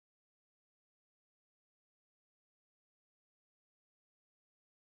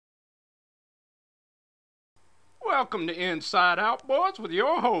Welcome to Inside Outboards with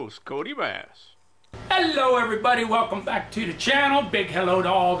your host, Cody Bass. Hello everybody, welcome back to the channel. Big hello to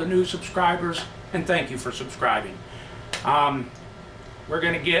all the new subscribers and thank you for subscribing. We're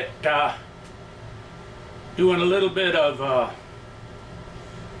going to get doing a little bit of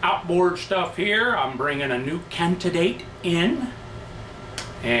outboard stuff here. I'm bringing a new candidate in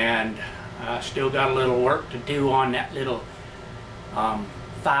and I still got a little work to do on that little 5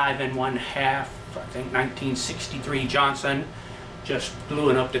 1/2, I think 1963 Johnson, just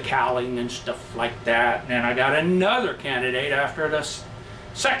gluing up the cowling and stuff like that. And I got another candidate after the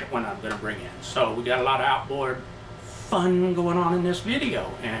second one I'm going to bring in. So we got a lot of outboard fun going on in this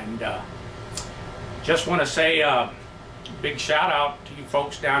video, and just want to say big shout out to you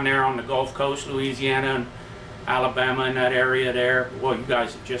folks down there on the Gulf Coast, Louisiana and Alabama, in that area there. Well, you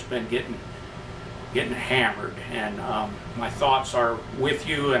guys have just been getting hammered, and my thoughts are with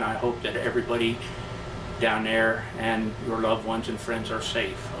you, and I hope that everybody down there and your loved ones and friends are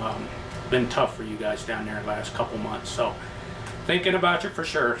safe. Been tough for you guys down there the last couple months, so thinking about you for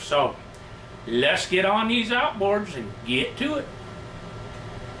sure. So let's get on these outboards and get to it.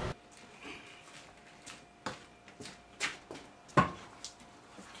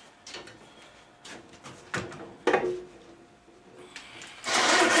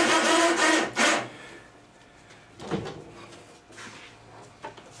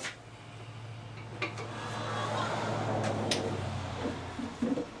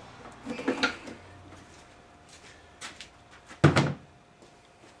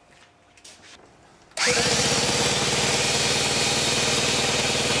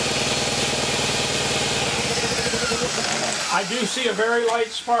 I do see a very light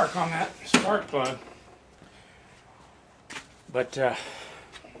spark on that spark plug, but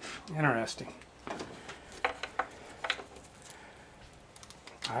interesting.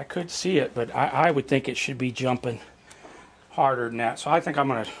 I could see it, but I would think it should be jumping harder than that. So I think I'm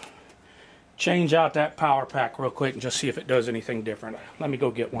going to change out that power pack real quick and just see if it does anything different. Let me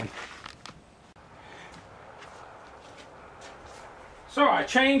go get one. So I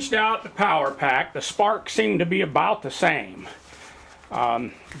changed out the power pack. The spark seemed to be about the same.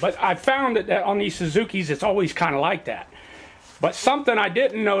 But I found that on these Suzukis it's always kind of like that. But something I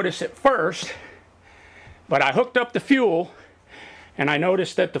didn't notice at first, but I hooked up the fuel and I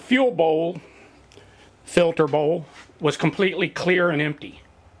noticed that the fuel bowl, filter bowl, was completely clear and empty.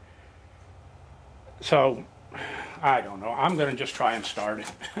 So I don't know. I'm going to just try and start it.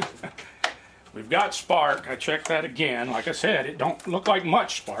 We've got spark. I checked that again. Like I said, it don't look like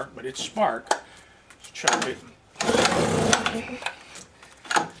much spark, but it's spark. Let's check it.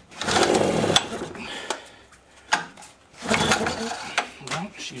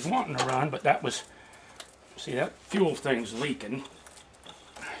 Well, she's wanting to run, but that was, see, that fuel thing's leaking.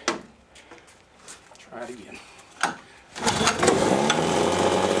 Try it again.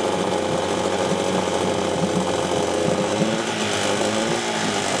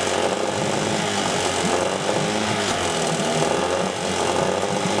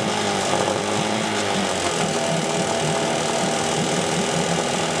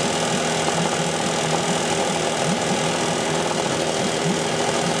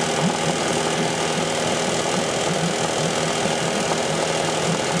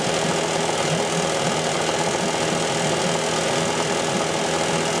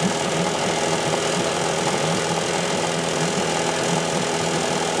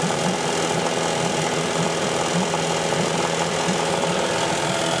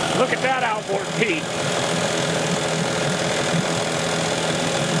 Look at that outboard peak.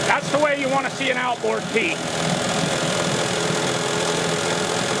 That's the way you want to see an outboard peak.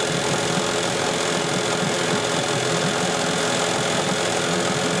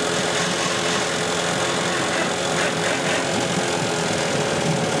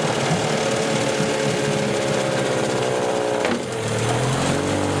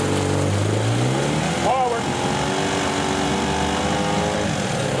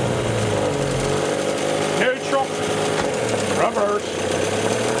 Reverse.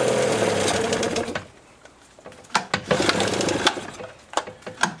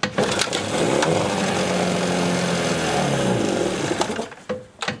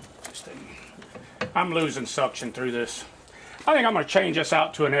 I'm losing suction through this. I think I'm going to change this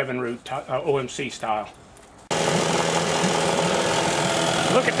out to an Evinrude OMC style.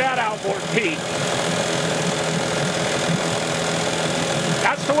 Look at that outboard peak.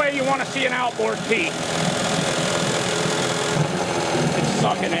 That's the way you want to see an outboard peak. It's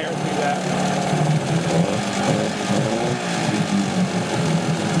sucking air through that.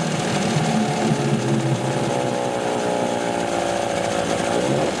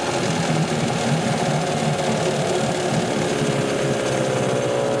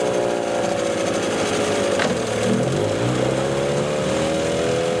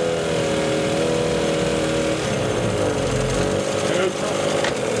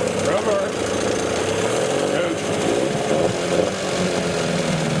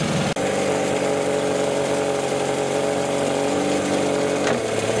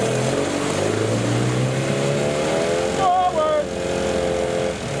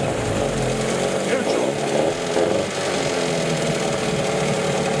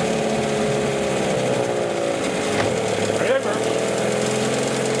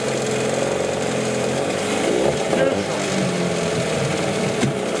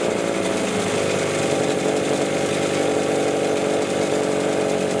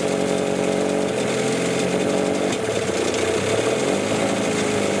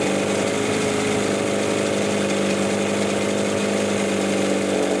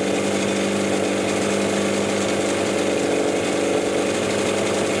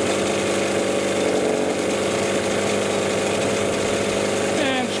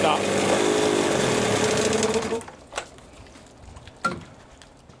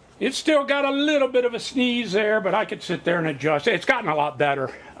 It's still got a little bit of a sneeze there, but I could sit there and adjust. It's gotten a lot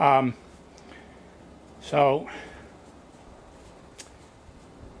better. So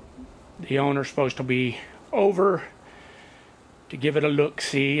the owner's supposed to be over to give it a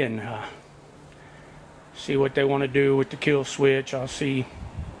look-see and see what they want to do with the kill switch. I'll see.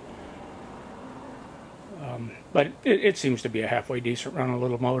 But it seems to be a halfway decent run, a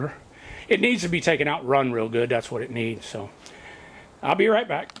little motor. It needs to be taken out and run real good. That's what it needs. So I'll be right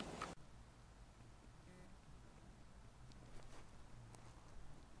back.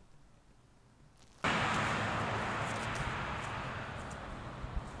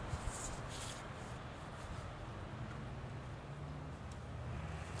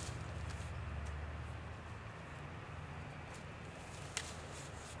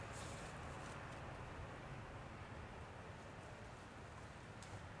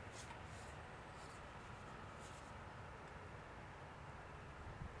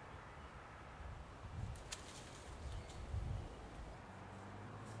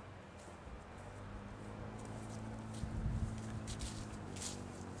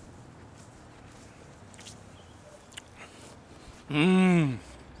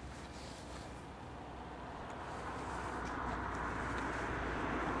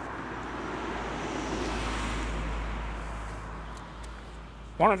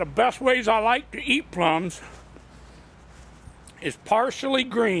 One of the best ways I like to eat plums is partially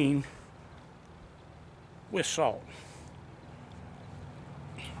green with salt.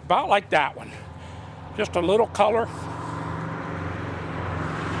 About like that one. Just a little color.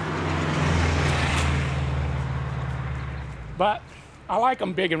 But I like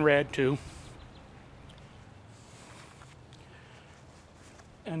them big and red too.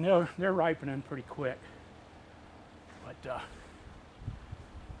 And they're ripening pretty quick. But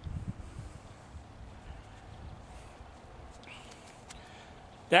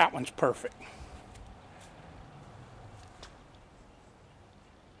that one's perfect.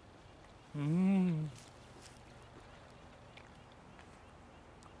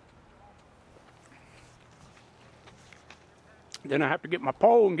 Then I have to get my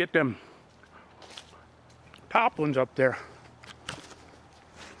pole and get them top ones up there.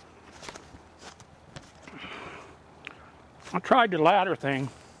 I tried the ladder thing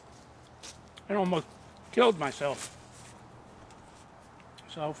and almost killed myself.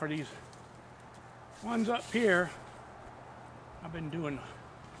 So for these ones up here, I've been doing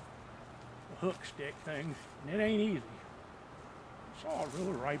the hook stick thing, and it ain't easy. I saw a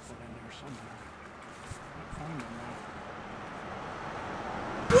real rifle in there somewhere. Can't find them now.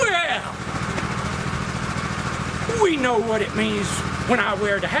 Well, we know what it means when I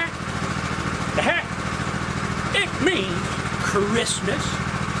wear the hat. The hat, it means Christmas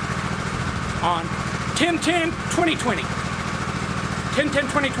on 10/10/2020.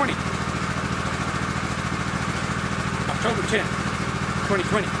 10/10/2020. October 10th,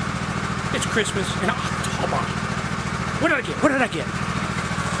 2020. It's Christmas in October. What did I get? What did I get?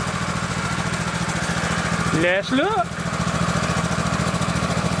 Let's look.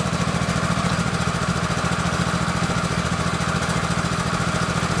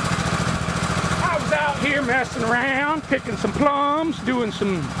 I was out here messing around, picking some plums, doing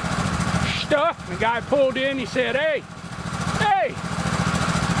some stuff. And the guy pulled in, he said, hey,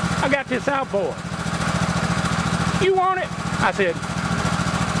 I got this outboard. You want it? I said,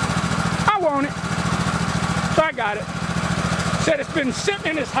 I want it. So I got it. Said it's been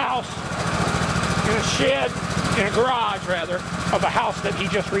sitting in his house, in a shed, in a garage rather, of a house that he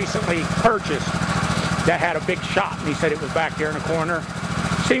just recently purchased that had a big shop. And he said it was back there in the corner.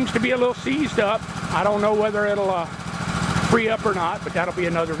 Seems to be a little seized up. I don't know whether it'll free up or not, but that'll be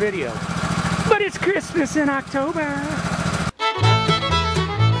another video. But it's Christmas in October.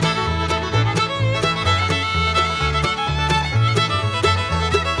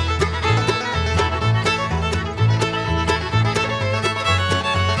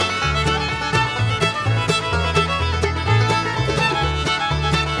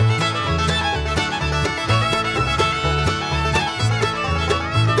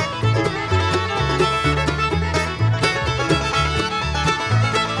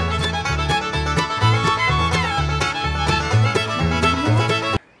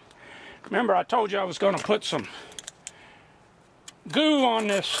 Remember, I told you I was going to put some goo on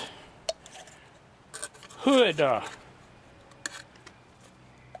this hood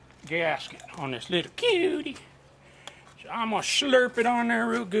gasket on this little cutie. So I'm going to slurp it on there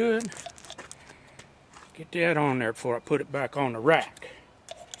real good. Get that on there before I put it back on the rack.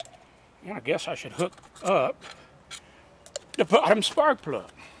 And I guess I should hook up the bottom spark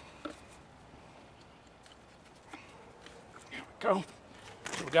plug. There we go.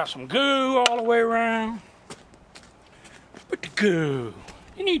 So we got some goo all the way around. Put the goo.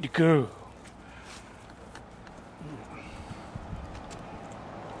 You need the goo.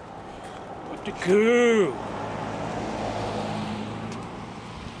 Put the goo.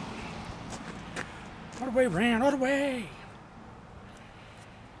 All the way around, all the way.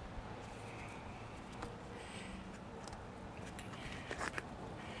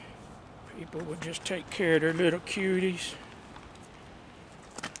 People would just take care of their little cuties.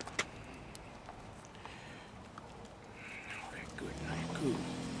 Oh, that good night goo.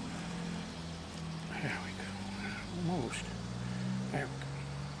 There we go. Almost. There we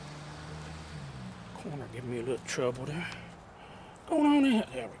go. Corner giving me a little trouble there. Going on in.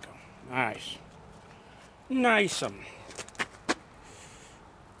 There we go. Nice. Nice-em.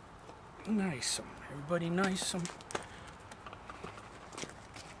 Nice-em. Everybody nice-em.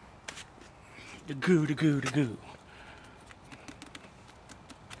 The goo, the goo, the goo.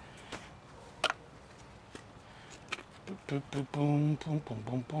 Boom, boom, boom, boom, boom,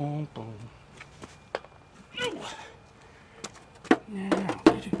 boom, boom, boom. Now,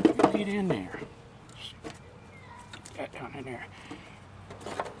 get in there. Get down in there.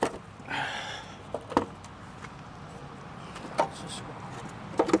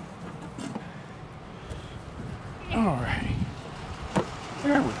 Alrighty.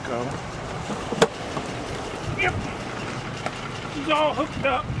 There we go. Yep. She's all hooked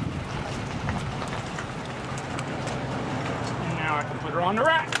up. And now I can put her on the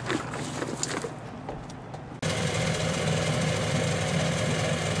rack.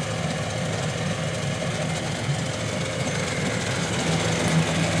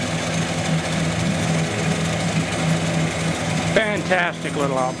 Fantastic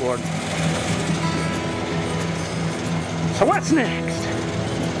little outboard. So what's next?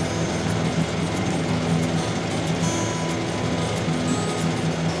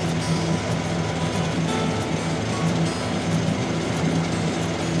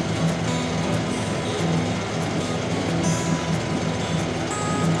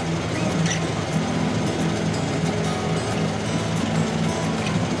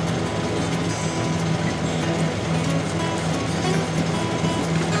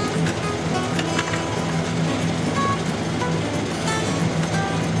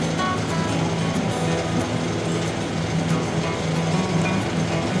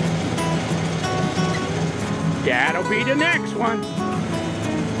 That'll be the next one.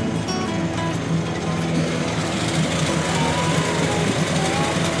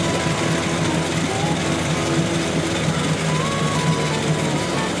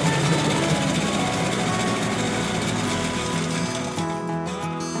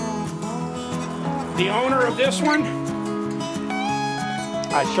 The owner of this one,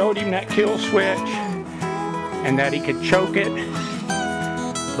 I showed him that kill switch and that he could choke it,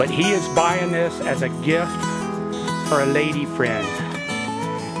 but he is buying this as a gift for a lady friend.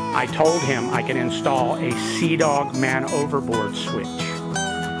 I told him I can install a Sea Dog man overboard switch,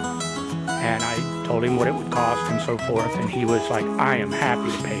 and I told him what it would cost and so forth, and he was like, I am happy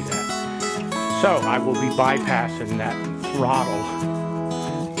to pay that. So I will be bypassing that throttle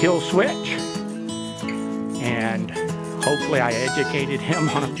kill switch, and hopefully I educated him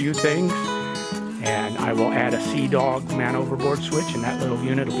on a few things, and I will add a Sea Dog man overboard switch, and that little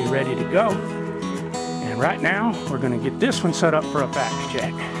unit will be ready to go. And right now, we're going to get this one set up for a fax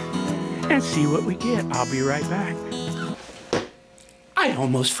check and see what we get. I'll be right back. I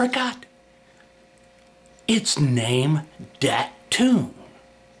almost forgot. It's Name Dat Tune,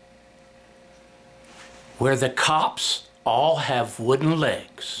 where the cops all have wooden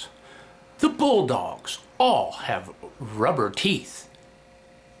legs, the bulldogs all have rubber teeth,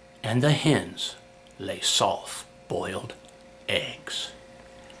 and the hens lay soft-boiled eggs.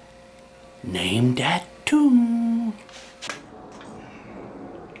 Name Dat Tune.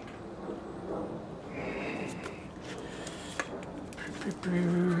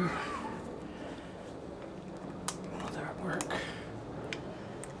 Will that work?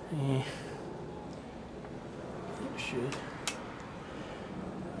 Yeah. It should.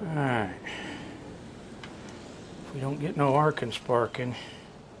 Alright. If we don't get no arcing sparking,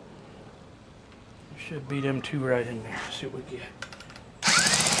 there should be them two right in there. See what we get.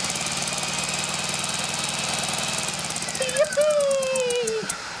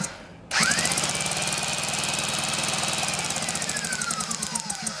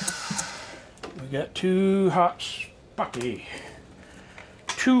 We got too hot spucky.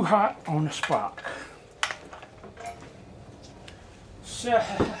 Too hot on the spock. So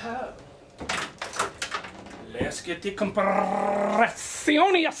let's get the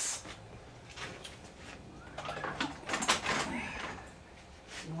compressiones.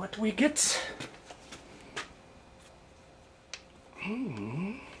 what we get.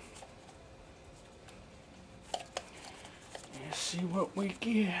 Let's see what we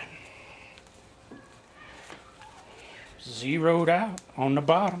get. Zeroed out on the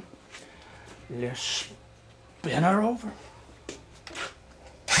bottom. Let's spin her over.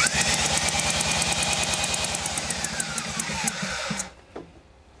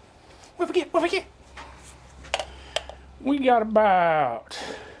 What we get? We got about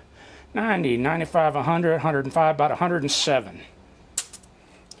 90, 95, 100, 105, about 107.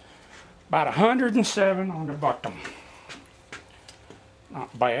 About 107 on the bottom.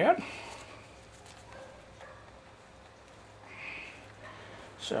 Not bad.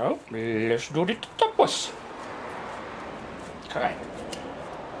 So, let's do the toppers. Okay.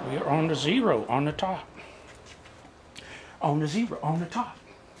 We are on the 0 on the top. On the 0 on the top.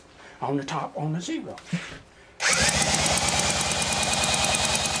 On the top on the 0.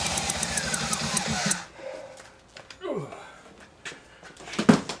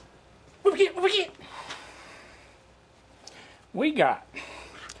 What we get? We got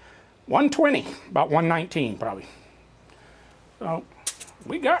 120, about 119 probably. So,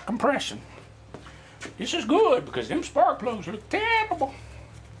 we got compression. This is good because them spark plugs look terrible.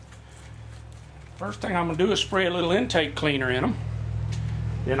 First thing I'm going to do is spray a little intake cleaner in them.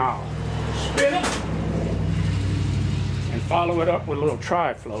 Then I'll spin it and follow it up with a little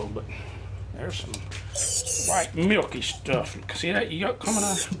tri-flow. But there's some white milky stuff. See that yuck coming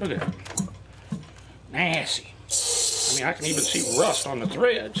out? Look at that. Nasty. I mean, I can even see rust on the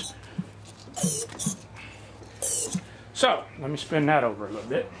threads. So, let me spin that over a little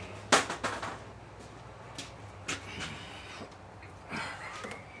bit.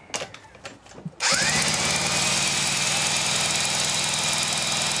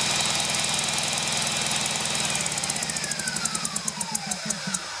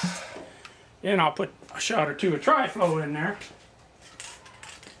 Then I'll put a shot or two of tri-flow in there.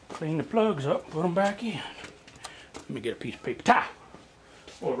 Clean the plugs up, put them back in. Let me get a piece of paper towel,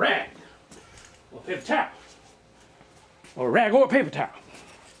 or a rag, or a paper towel, or a rag or a paper towel.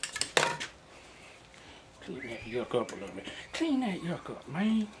 Clean that yuck up a little bit. Clean that yuck up,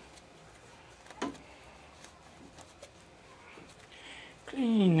 man.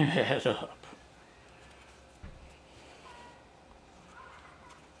 Clean that up.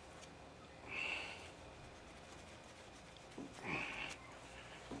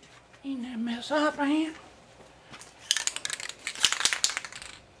 Clean that mess up, man.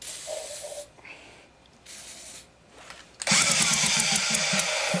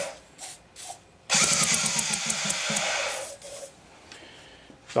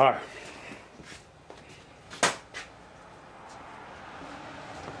 Sorry.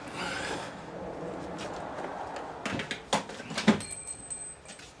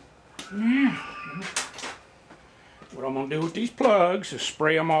 What I'm going to do with these plugs is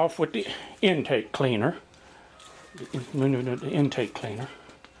spray them off with the intake cleaner. The intake cleaner.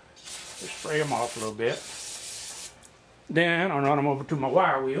 Just spray them off a little bit. Then I'll run them over to my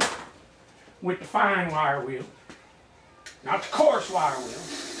wire wheel with the fine wire wheel. Not the coarse wire wheel.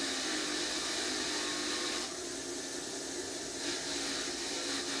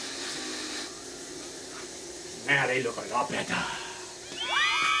 Now they look a lot better.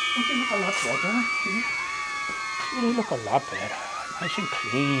 Don't they look a lot better? They look a lot better. Nice and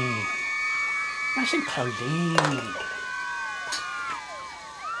clean. Nice and clean.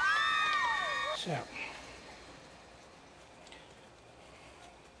 So.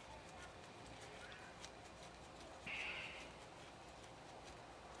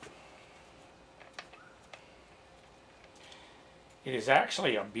 It is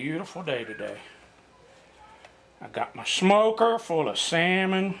actually a beautiful day today. I got my smoker full of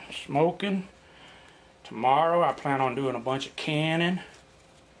salmon smoking. Tomorrow I plan on doing a bunch of canning,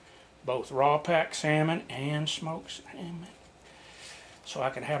 both raw pack salmon and smoked salmon. So I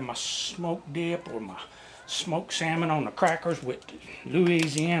can have my smoked dip or my smoked salmon on the crackers with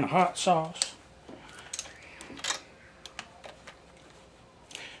Louisiana hot sauce.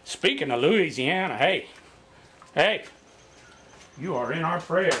 Speaking of Louisiana, hey, you are in our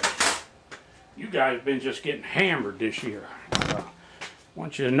prayers. You guys have been just getting hammered this year. I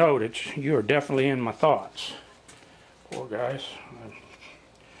want you to know that you are definitely in my thoughts. Poor guys.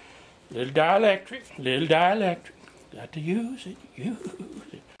 Little dielectric. Got to use it.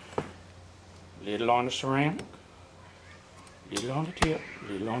 Little on the ceramic. Little on the tip.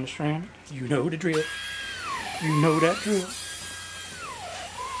 Little on the ceramic. You know the drill. You know that drill.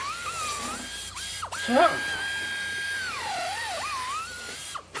 So.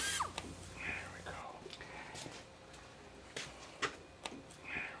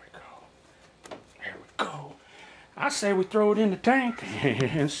 say we throw it in the tank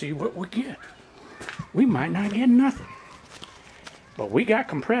and see what we get. We might not get nothing. But we got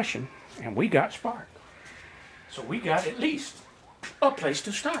compression and we got spark. So we got at least a place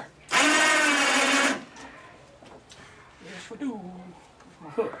to start. Yes, we do. My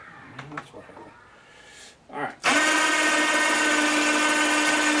hook. That's what happened. All right.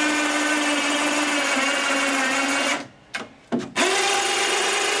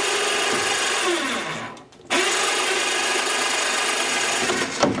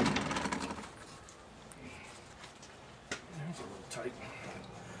 That's a little tight.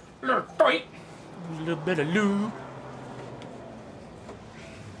 A little tight. A little bit of lube.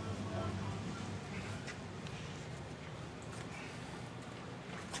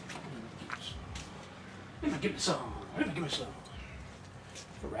 Give me some. Give me some.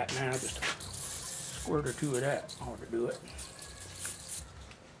 For right now, just a squirt or two of that ought to do it.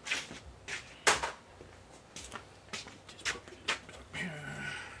 Just put it up here.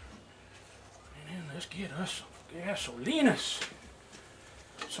 And then let's get us some gasolinas.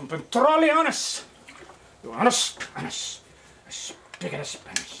 Some petroleones. Honest. Stick of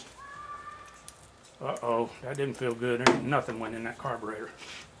Spanish. Uh-oh, that didn't feel good. Nothing went in that carburetor.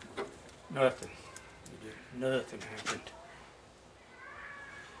 Nothing. Nothing happened.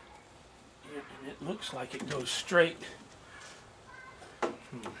 Yeah, and it looks like it goes straight. Well,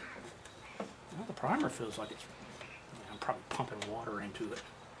 the primer feels like it's... I'm probably pumping water into it.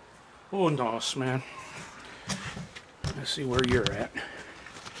 Oh, no, man. Let's see where you're at.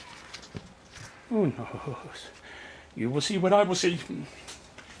 Oh, no. You will see what I will see.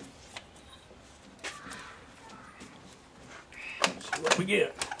 Let's see what we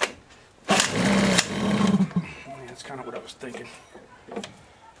get. That's kind of what I was thinking.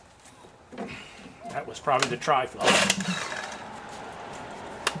 That was probably the tri-flow.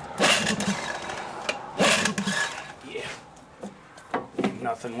 Yeah.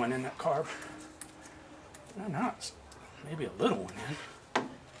 Nothing went in that carb. No, not. Maybe a little one in.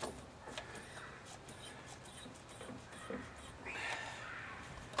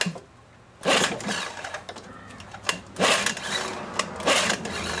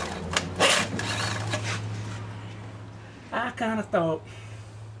 I kind of thought,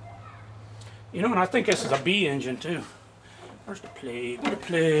 you know, and I think this is a B engine too. Where's the plate? Where's the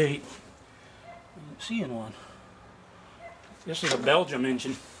plate? I'm not seeing one. This is a Belgium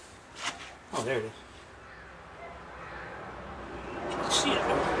engine. Oh, there it is. Can't see it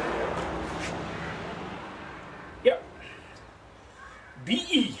though. Yep.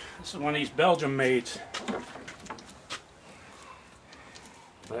 BE. This is one of these Belgium maids.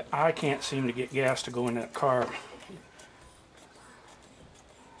 But I can't seem to get gas to go in that carb.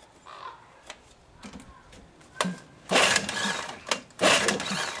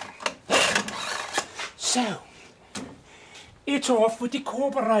 So, it's off with the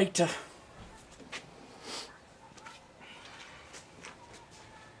carburetor.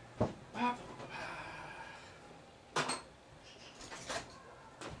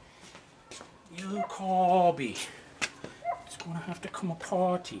 You Corby. It's gonna have to come a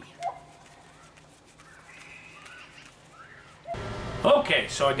party. Okay,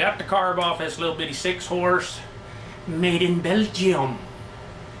 so I got the carb off this little bitty 6-horse made in Belgium.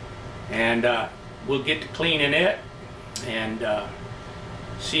 And we'll get to cleaning it and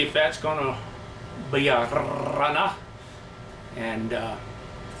see if that's gonna be a runner. And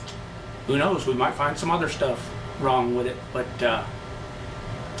who knows, we might find some other stuff wrong with it, but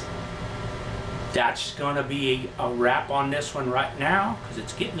that's gonna be a wrap on this one right now because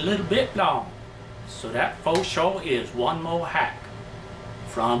it's getting a little bit long. So that faux show is one more hack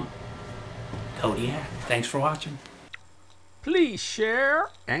from Kodi. Thanks for watching. Please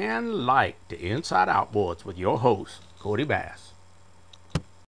share and like the Inside Outboards with your host, Kodi Bass.